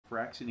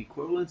fraction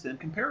equivalence and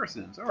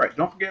comparisons. All right,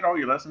 don't forget all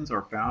your lessons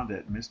are found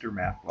at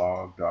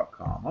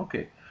Mrmathblog.com.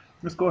 Okay,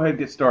 let's go ahead and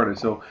get started.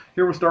 So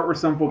here we'll start with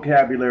some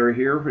vocabulary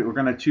here. We're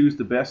going to choose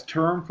the best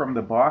term from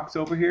the box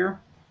over here.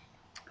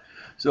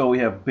 So we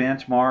have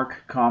benchmark,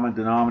 common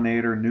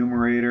denominator,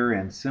 numerator,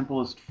 and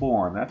simplest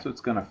form. That's what's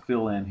going to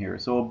fill in here.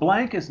 So a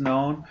blank is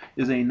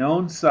a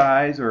known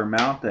size or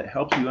amount that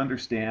helps you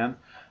understand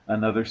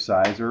another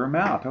size or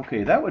amount.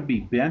 Okay, that would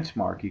be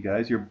benchmark, you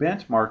guys. Your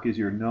benchmark is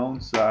your known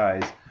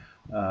size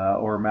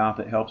or amount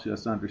that helps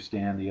us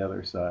understand the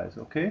other size.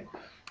 Okay,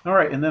 all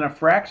right, and then a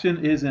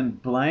fraction is in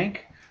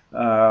blank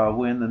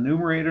when the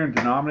numerator and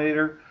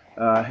denominator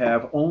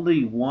have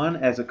only one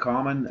as a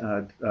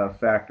common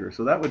factor.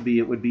 So that would be,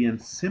 it would be in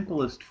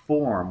simplest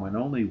form when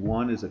only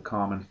one is a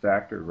common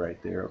factor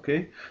right there,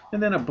 okay?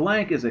 And then a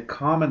blank is a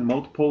common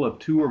multiple of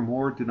two or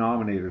more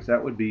denominators.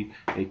 That would be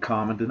a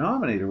common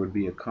denominator, would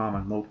be a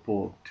common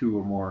multiple of two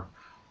or more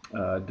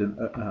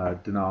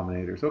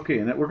denominators. Okay,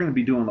 and that we're going to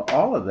be doing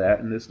all of that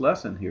in this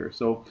lesson here.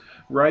 So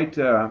write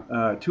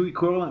two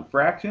equivalent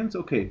fractions.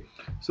 Okay,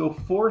 so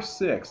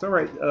 4/6. All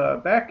right,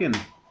 back in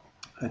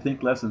I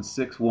think lesson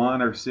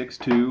 6.1 or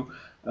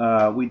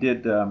 6.2, we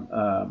did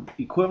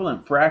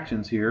equivalent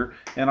fractions here,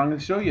 and I'm going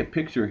to show you a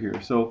picture here.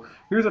 So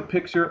here's a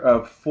picture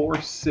of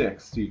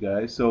 4/6, you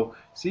guys. So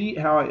see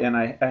how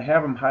I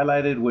have them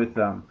highlighted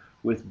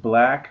with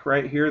black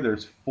right here.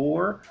 There's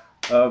 4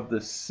 of the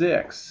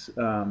 6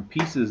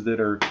 pieces that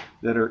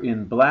are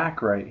in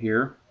black right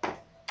here.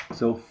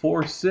 So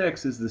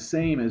 4/6 is the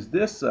same as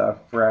this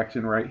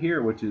fraction right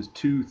here, which is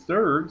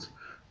 2/3.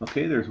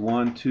 Okay, there's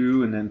 1,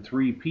 2, and then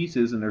 3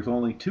 pieces, and there's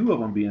only 2 of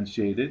them being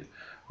shaded.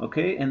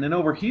 Okay, and then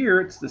over here,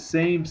 it's the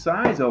same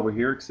size over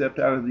here, except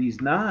out of these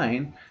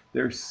 9,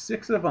 there's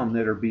 6 of them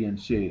that are being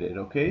shaded.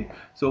 Okay,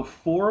 so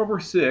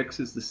 4/6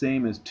 is the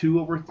same as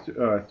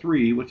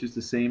 2/3, which is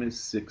the same as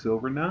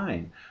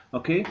 6/9.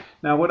 Okay,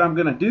 now what I'm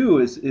going to do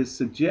is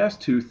suggest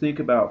to think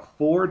about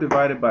 4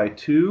 divided by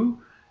 2,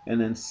 and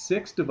then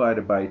 6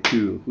 divided by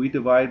 2. If we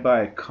divide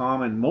by a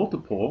common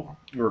multiple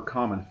or a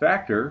common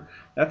factor,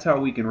 that's how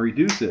we can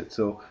reduce it.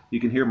 So you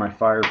can hear my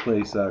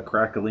fireplace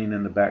crackling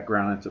in the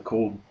background. It's a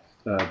cold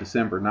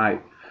December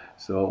night.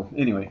 So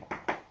anyway,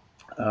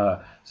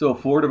 so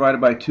 4 divided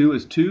by 2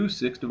 is 2,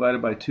 6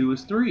 divided by 2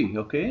 is 3.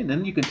 Okay, and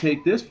then you can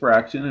take this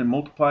fraction and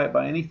multiply it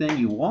by anything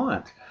you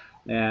want.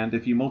 And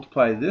if you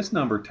multiply this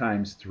number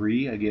times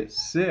 3, I get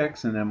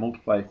 6, and then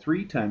multiply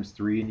 3 times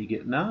 3, and you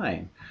get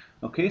 9.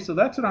 Okay, so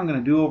that's what I'm going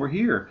to do over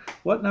here.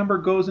 What number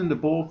goes into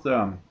both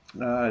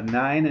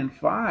 9 and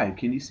 5?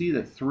 Can you see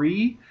that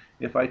 3,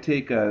 if I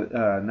take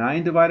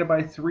 9 divided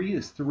by 3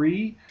 is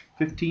 3,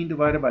 15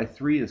 divided by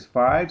 3 is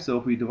 5, so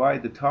if we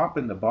divide the top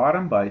and the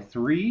bottom by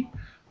 3,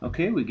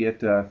 okay, we get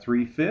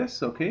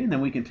 3/5, okay, and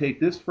then we can take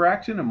this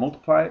fraction and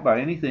multiply it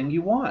by anything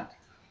you want.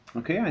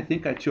 Okay, I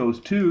think I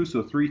chose 2,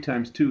 so 3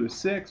 times 2 is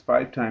 6,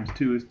 5 times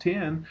 2 is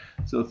 10,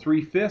 so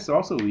 3/5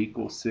 also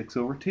equals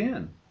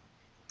 6/10.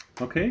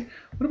 Okay,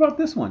 what about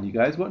this one, you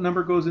guys? What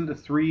number goes into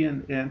 3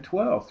 and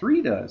 12?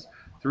 3 does.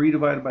 3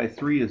 divided by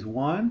 3 is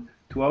 1,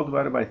 12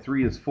 divided by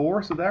 3 is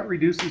 4, so that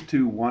reduces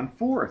to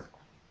 1/4.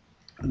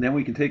 And then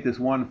we can take this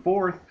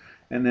 1/4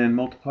 and then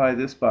multiply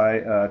this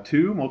by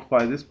 2,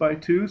 multiply this by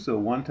 2, so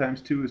 1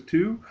 times 2 is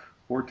 2,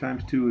 4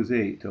 times 2 is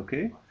 8,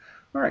 okay?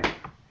 All right.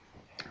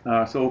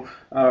 So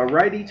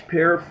write each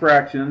pair of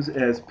fractions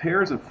as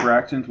pairs of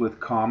fractions with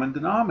common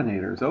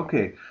denominators.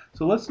 Okay,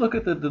 so let's look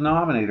at the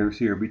denominators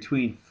here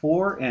between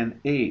 4 and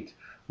 8.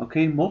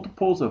 Okay,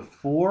 multiples of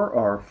 4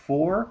 are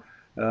 4,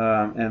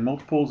 and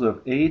multiples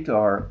of 8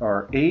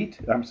 are 8.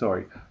 I'm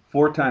sorry,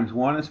 4 times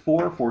 1 is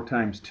 4, 4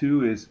 times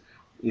 2 is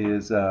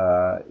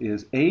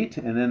 8,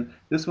 and then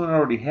this one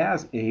already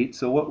has 8,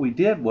 so what we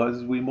did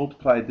was we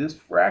multiplied this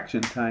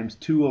fraction times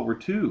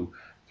 2/2.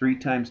 3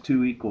 times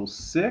 2 equals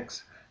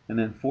 6. And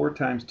then 4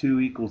 times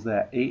 2 equals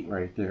that 8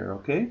 right there,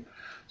 okay?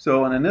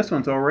 So, and then this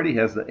one's already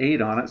has the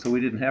 8 on it, so we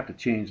didn't have to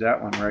change that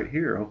one right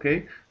here,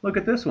 okay? Look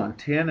at this one,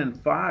 10 and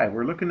 5.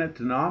 We're looking at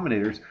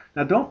denominators.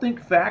 Now, don't think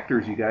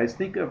factors, you guys.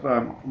 Think of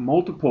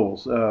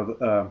multiples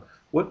of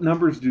what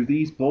numbers do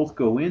these both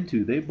go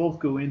into? They both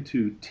go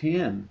into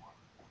 10,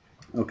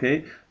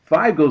 okay?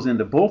 5 goes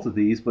into both of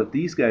these, but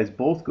these guys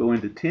both go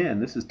into 10.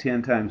 This is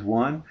 10 times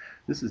 1.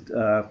 This is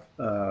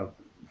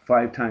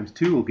 5 times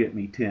 2 will get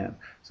me 10.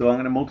 So I'm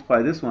going to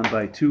multiply this one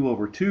by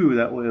 2/2.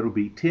 That way it'll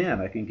be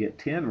 10. I can get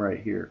 10 right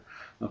here.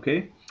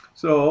 Okay?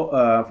 So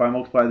if I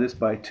multiply this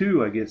by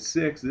 2, I get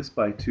 6. This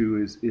by 2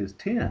 is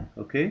 10.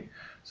 Okay?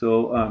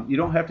 So you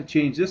don't have to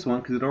change this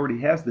one because it already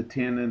has the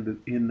 10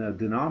 in the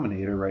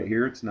denominator right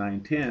here. It's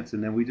 9/10.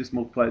 And then we just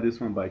multiply this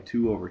one by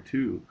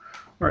 2/2.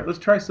 All right, let's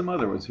try some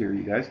other ones here,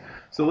 you guys.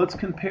 So let's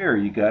compare,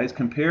 you guys.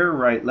 Compare,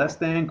 right, less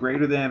than,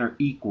 greater than, or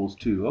equals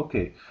to.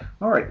 Okay.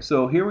 All right,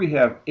 so here we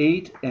have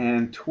 8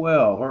 and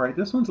 12. All right,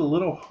 this one's a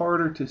little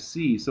harder to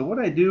see. So what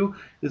I do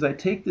is I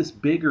take this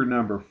bigger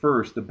number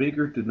first, the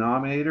bigger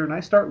denominator, and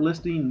I start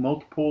listing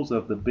multiples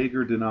of the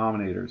bigger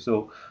denominator.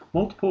 So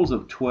multiples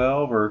of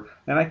 12,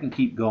 and I can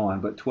keep going,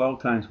 but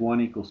 12 times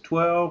 1 equals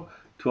 12.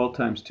 12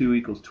 times 2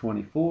 equals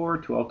 24.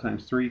 12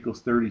 times 3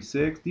 equals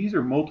 36. These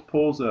are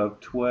multiples of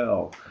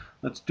 12.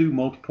 Let's do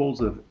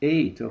multiples of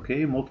 8.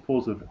 Okay,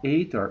 multiples of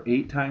 8 are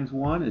 8 times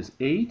 1 is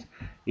 8.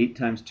 8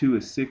 times 2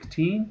 is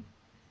 16.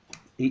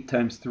 8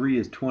 times 3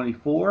 is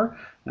 24.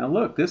 Now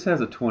look, this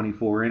has a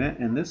 24 in it,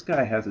 and this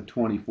guy has a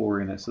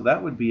 24 in it. So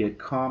that would be a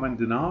common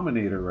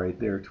denominator right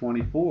there.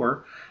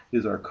 24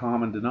 is our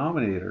common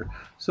denominator.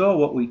 So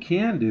what we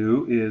can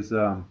do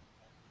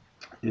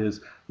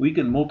is we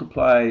can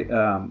multiply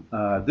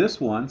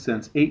this one,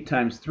 since 8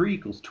 times 3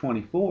 equals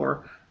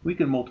 24, we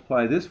can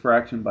multiply this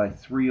fraction by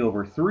 3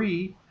 over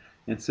 3.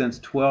 And since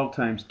 12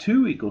 times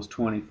 2 equals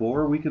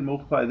 24, we can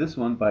multiply this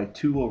one by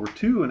 2 over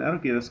 2, and that'll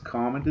get us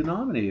common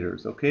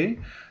denominators, okay?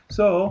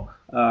 So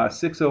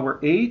 6 over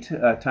 8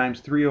 times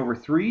 3 over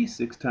 3.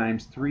 6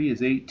 times 3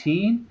 is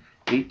 18.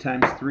 8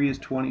 times 3 is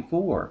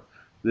 24.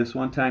 This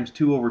one times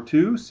 2 over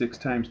 2. 6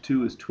 times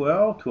 2 is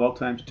 12. 12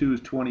 times 2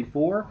 is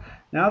 24.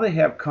 Now they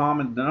have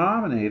common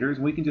denominators,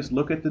 and we can just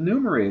look at the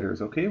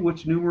numerators, okay?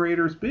 Which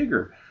numerator is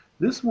bigger?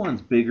 This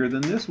one's bigger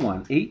than this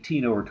one.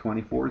 18 over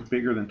 24 is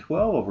bigger than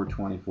 12 over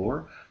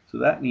 24. So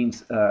that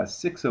means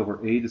 6 over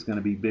 8 is going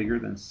to be bigger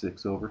than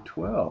 6 over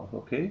 12.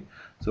 Okay,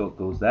 so it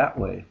goes that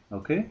way.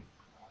 Okay,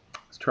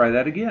 let's try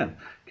that again.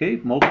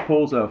 Okay,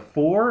 multiples of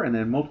 4 and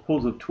then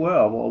multiples of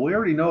 12. Well, we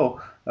already know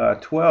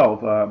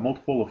 12,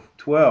 multiple of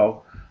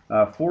 12.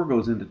 4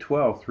 goes into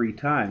 12 3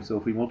 times. So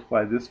if we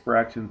multiply this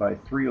fraction by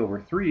 3 over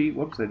 3,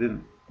 whoops, I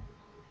didn't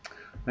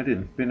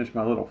finish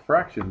my little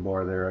fraction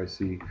bar there, I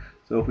see.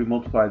 So if we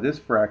multiply this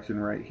fraction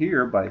right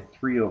here by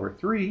 3 over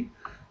 3,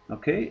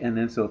 okay, and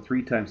then so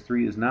 3 times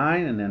 3 is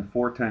 9, and then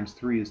 4 times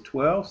 3 is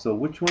 12. So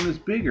which one is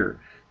bigger?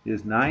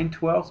 Is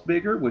 9/12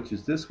 bigger, which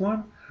is this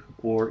one,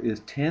 or is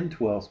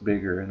 10/12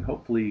 bigger? And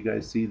hopefully you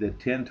guys see that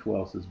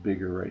 10/12 is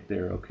bigger right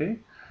there, okay?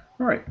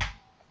 All right.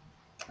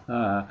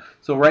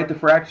 So write the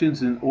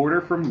fractions in order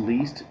from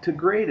least to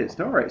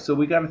greatest. All right, so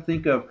we got to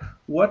think of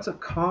what's a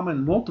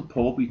common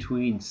multiple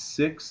between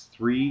 6,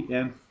 3,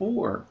 and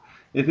 4.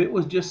 If it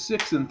was just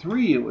 6 and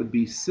 3, it would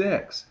be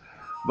 6.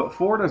 But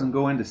 4 doesn't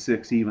go into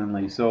 6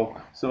 evenly. So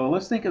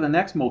let's think of the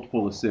next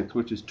multiple of 6,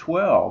 which is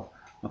 12.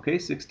 Okay,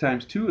 6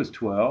 times 2 is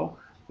 12.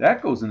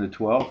 That goes into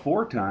 12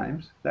 4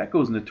 times. That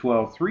goes into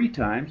 12 3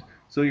 times.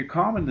 So your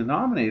common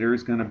denominator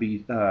is going to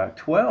be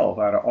 12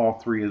 out of all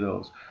three of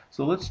those.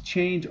 So let's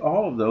change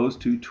all of those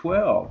to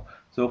 12.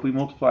 So if we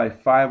multiply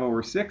 5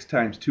 over 6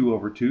 times 2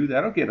 over 2,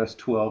 that'll get us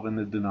 12 in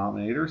the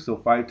denominator. So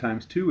 5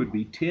 times 2 would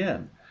be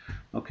 10.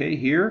 Okay,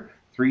 here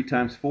 3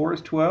 times 4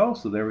 is 12,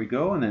 so there we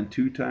go. And then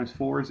 2 times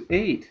 4 is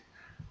 8.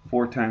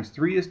 4 times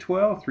 3 is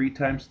 12. 3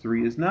 times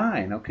 3 is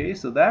 9. Okay,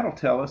 so that'll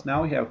tell us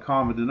now we have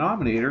common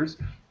denominators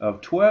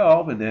of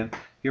 12. And then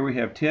here we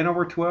have 10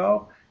 over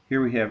 12.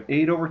 Here we have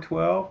 8 over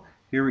 12.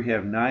 Here we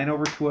have 9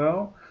 over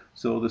 12.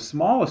 So the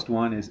smallest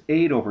one is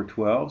 8 over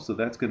 12, so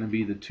that's going to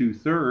be the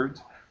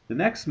 2/3. The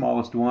next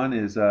smallest one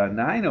is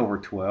 9 over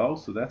 12,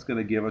 so that's going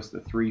to give us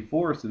the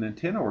 3/4. And then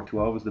 10 over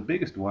 12 is the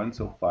biggest one,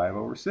 so 5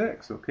 over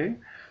 6. Okay,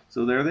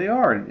 so there they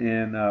are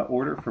in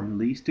order from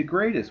least to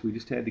greatest. We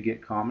just had to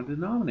get common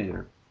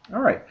denominator.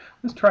 All right,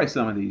 let's try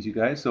some of these, you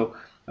guys. So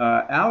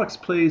Alex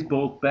plays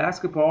both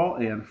basketball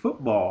and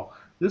football.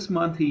 This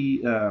month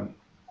he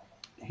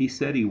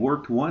said he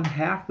worked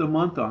 1/2 the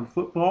month on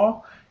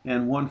football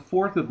and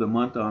 1/4 of the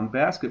month on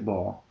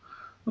basketball.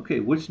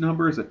 Okay, which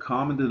number is a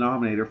common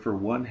denominator for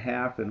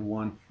 1/2 and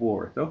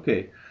 1/4?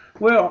 Okay,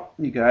 well,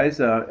 you guys,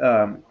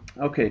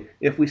 okay,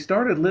 if we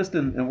started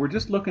listing, and we're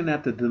just looking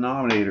at the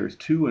denominators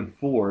 2 and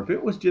 4, if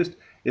it was just,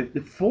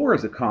 if 4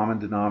 is a common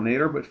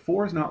denominator, but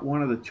 4 is not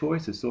one of the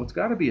choices, so it's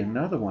got to be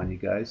another one, you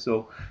guys.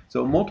 So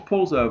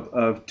multiples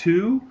of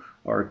 2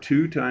 are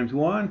 2 times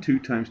 1, 2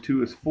 times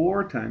 2 is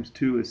 4, times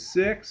 2 is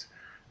 6,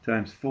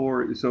 times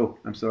 4, so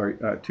I'm sorry,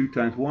 2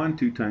 times 1,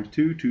 2 times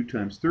 2, 2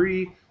 times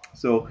 3.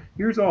 So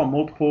here's all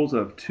multiples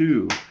of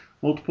 2.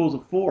 Multiples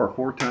of 4.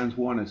 4 times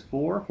 1 is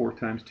 4. 4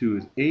 times 2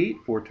 is 8.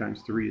 4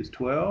 times 3 is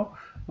 12.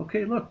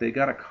 Okay, look, they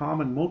got a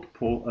common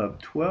multiple of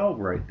 12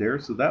 right there,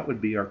 so that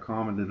would be our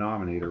common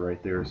denominator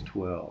right there is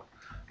 12.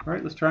 All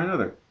right, let's try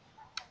another.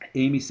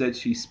 Amy said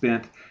she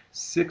spent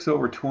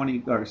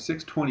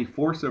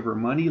 6/24 of her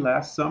money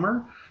last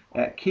summer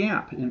at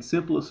camp. In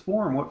simplest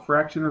form, what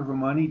fraction of her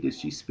money did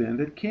she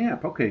spend at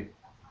camp? Okay.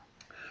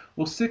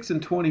 Well, 6 and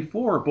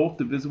 24 are both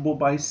divisible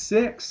by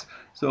 6.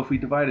 So if we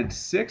divided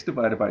 6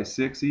 divided by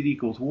 6, it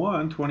equals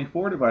 1.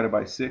 24 divided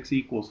by 6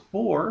 equals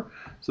 4.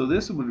 So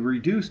this would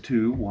reduce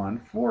to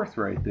 1/4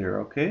 right there,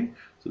 okay?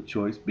 So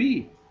choice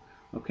B,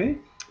 okay?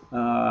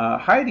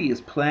 Heidi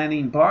is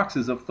planting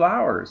boxes of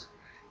flowers.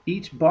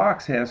 Each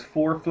box has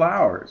 4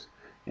 flowers,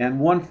 and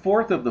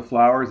 1/4 of the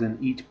flowers in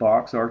each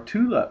box are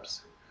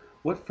tulips.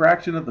 What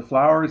fraction of the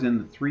flowers in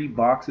the 3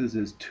 boxes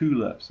is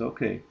tulips?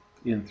 Okay,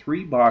 in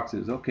 3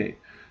 boxes, okay.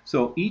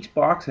 So each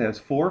box has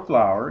 4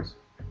 flowers,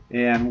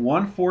 and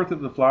 1/4 of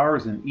the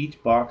flowers in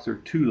each box are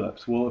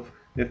tulips. Well,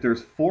 if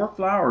there's 4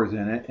 flowers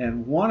in it,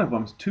 and one of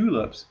them's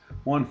tulips,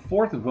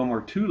 1/4 of them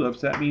are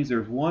tulips, that means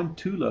there's 1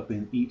 tulip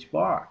in each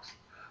box.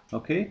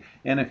 Okay,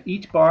 and if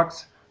each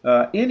box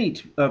in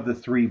each of the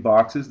 3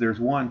 boxes, there's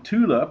 1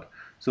 tulip.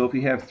 So if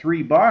you have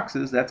 3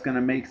 boxes, that's going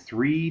to make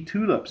 3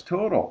 tulips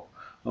total.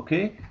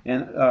 Okay,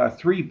 and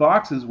 3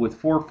 boxes with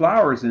 4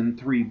 flowers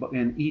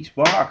in each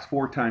box,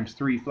 4 times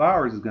 3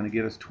 flowers is going to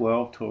get us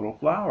 12 total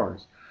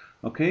flowers.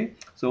 Okay,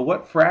 so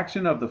what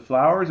fraction of the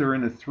flowers are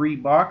in the 3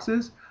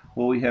 boxes?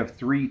 Well, we have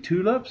 3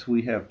 tulips,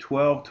 we have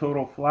 12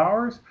 total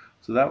flowers,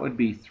 so that would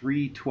be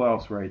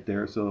 3/12 right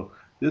there. So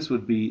this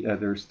would be,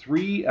 there's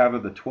 3 out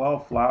of the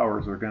 12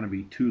 flowers are going to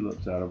be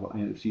tulips out of,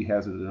 and she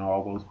has it in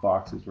all those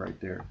boxes right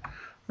there.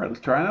 All right,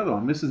 let's try another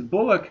one. Mrs.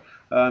 Bullock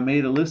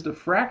made a list of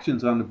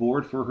fractions on the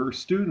board for her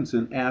students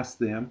and asked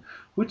them,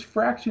 which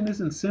fraction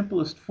is in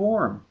simplest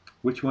form?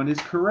 Which one is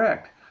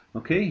correct?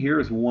 Okay, here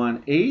is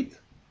 1/8,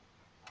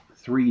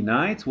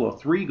 3/9. Well,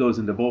 3 goes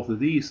into both of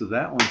these, so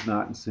that one's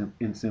not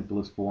in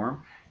simplest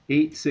form.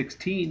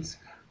 8/16.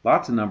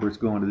 Lots of numbers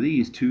go into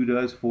these. 2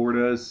 does, 4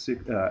 does,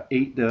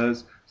 8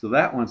 does. So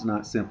that one's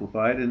not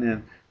simplified. And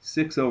then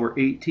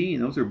 6/18.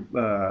 Those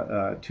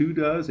are 2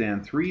 does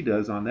and 3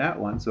 does on that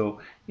one. So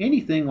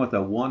anything with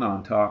a 1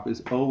 on top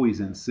is always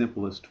in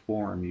simplest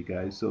form, you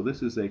guys. So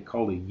this is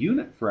called a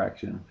unit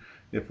fraction.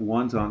 If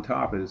 1's on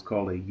top, it is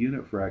called a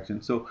unit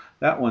fraction. So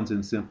that one's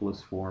in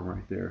simplest form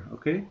right there.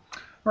 Okay.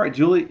 All right,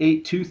 Julie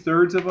ate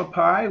 2/3 of a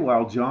pie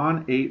while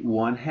John ate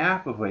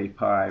 1/2 of a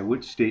pie.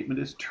 Which statement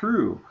is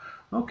true?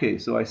 Okay,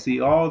 so I see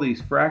all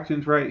these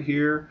fractions right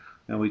here,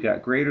 and we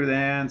got greater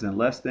thans and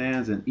less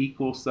thans and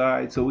equal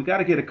sides. So we got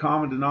to get a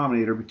common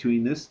denominator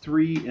between this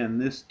 3 and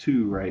this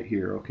 2 right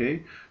here,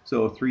 okay?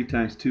 So 3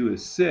 times 2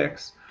 is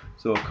 6.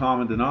 So a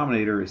common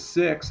denominator is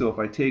 6. So if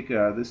I take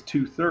this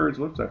 2/3,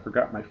 whoops, I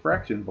forgot my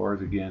fraction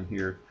bars again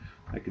here.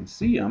 I can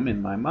see them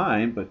in my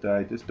mind, but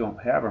I just don't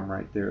have them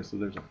right there. So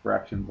there's a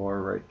fraction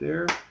bar right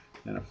there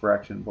and a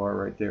fraction bar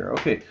right there.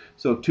 Okay,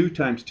 so 2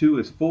 times 2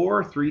 is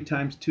 4. 3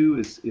 times 2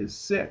 is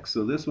 6.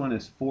 So this one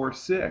is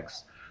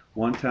 4/6.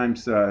 1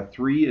 times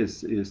 3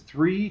 is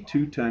 3.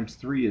 2 times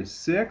 3 is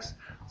 6.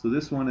 So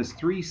this one is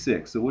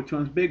 3/6. So which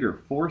one's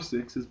bigger?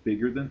 4/6 is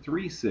bigger than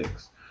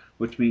 3/6,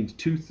 which means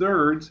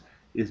 2/3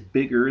 is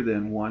bigger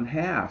than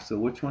 1/2. So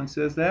which one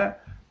says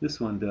that? This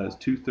one does.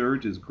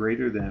 2/3 is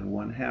greater than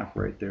 1/2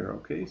 right there.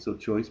 Okay, so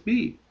choice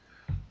B.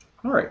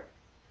 All right.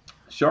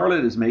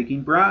 Charlotte is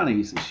making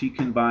brownies. She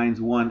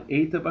combines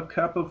 1/8 of a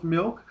cup of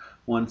milk,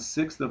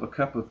 1/6 of a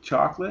cup of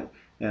chocolate,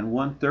 and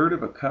 1/3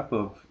 of a cup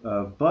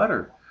of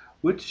butter,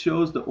 which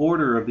shows the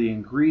order of the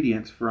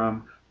ingredients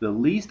from the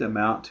least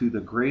amount to the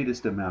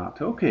greatest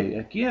amount. Okay,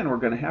 again, we're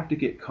going to have to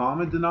get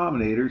common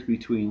denominators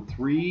between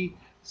 3,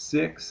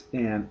 6,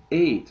 and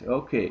 8.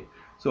 Okay,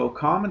 so a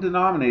common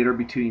denominator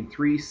between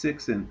 3,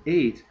 6, and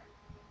 8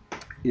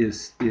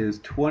 is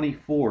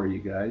 24, you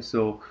guys.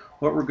 So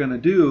what we're going to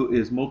do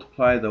is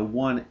multiply the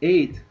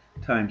 1/8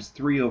 times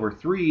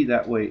 3/3.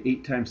 That way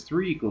 8 times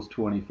 3 equals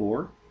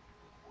 24.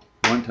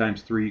 1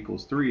 times 3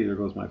 equals 3. There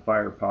goes my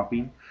fire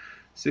popping.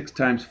 6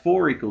 times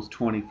 4 equals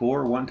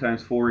 24. 1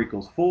 times 4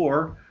 equals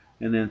 4.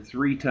 And then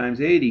 3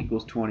 times 8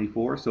 equals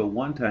 24. So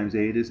 1 times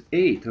 8 is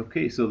 8.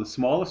 Okay, so the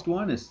smallest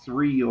one is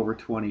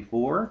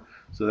 3/24.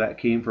 So that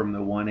came from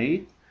the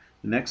 1/8.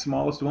 The next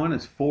smallest one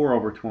is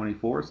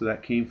 4/24. So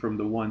that came from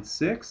the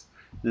 1/6.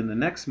 Then the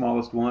next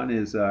smallest one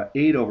is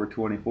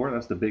 8/24.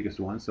 That's the biggest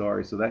one,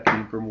 sorry. So that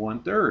came from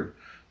 1/3.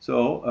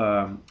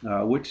 So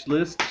which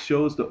list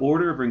shows the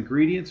order of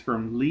ingredients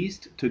from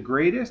least to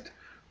greatest?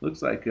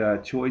 Looks like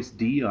choice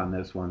D on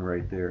this one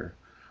right there.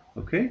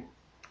 Okay,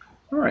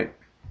 all right.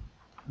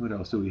 What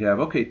else do we have?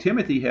 Okay,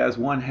 Timothy has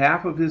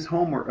 1/2 of his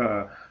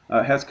homework,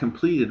 has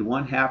completed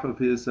 1/2 of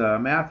his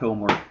math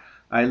homework.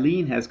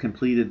 Eileen has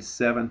completed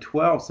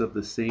 7/12 of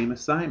the same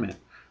assignment.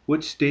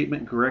 Which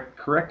statement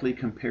correctly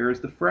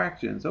compares the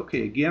fractions?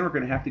 Okay, again, we're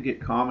going to have to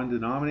get common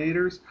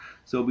denominators.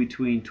 So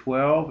between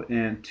 12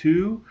 and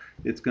 2,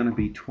 it's going to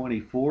be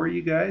 24,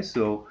 you guys.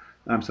 So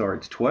I'm sorry,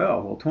 it's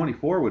 12. Well,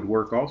 24 would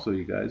work also,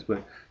 you guys.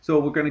 But so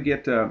we're going to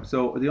get,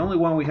 so the only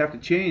one we have to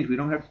change, we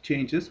don't have to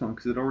change this one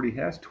because it already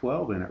has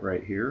 12 in it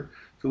right here.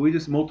 So we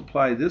just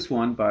multiply this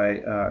one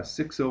by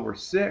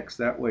 6/6.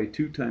 That way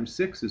 2 times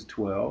 6 is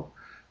 12.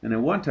 And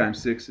then 1 times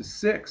 6 is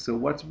 6. So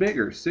what's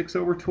bigger,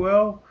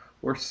 6/12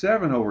 or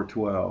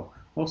 7/12?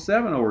 Well,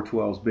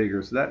 7/12 is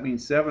bigger. So that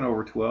means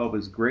 7/12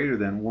 is greater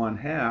than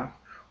 1/2,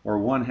 or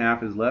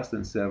 1/2 is less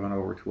than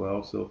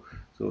 7/12.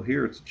 So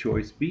here it's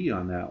choice B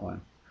on that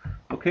one.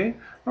 Okay,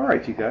 all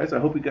right, you guys. I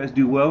hope you guys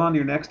do well on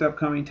your next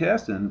upcoming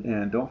test,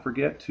 and don't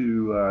forget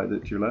to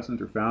that your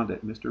lessons are found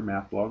at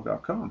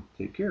Mrmathblog.com.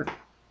 Take care.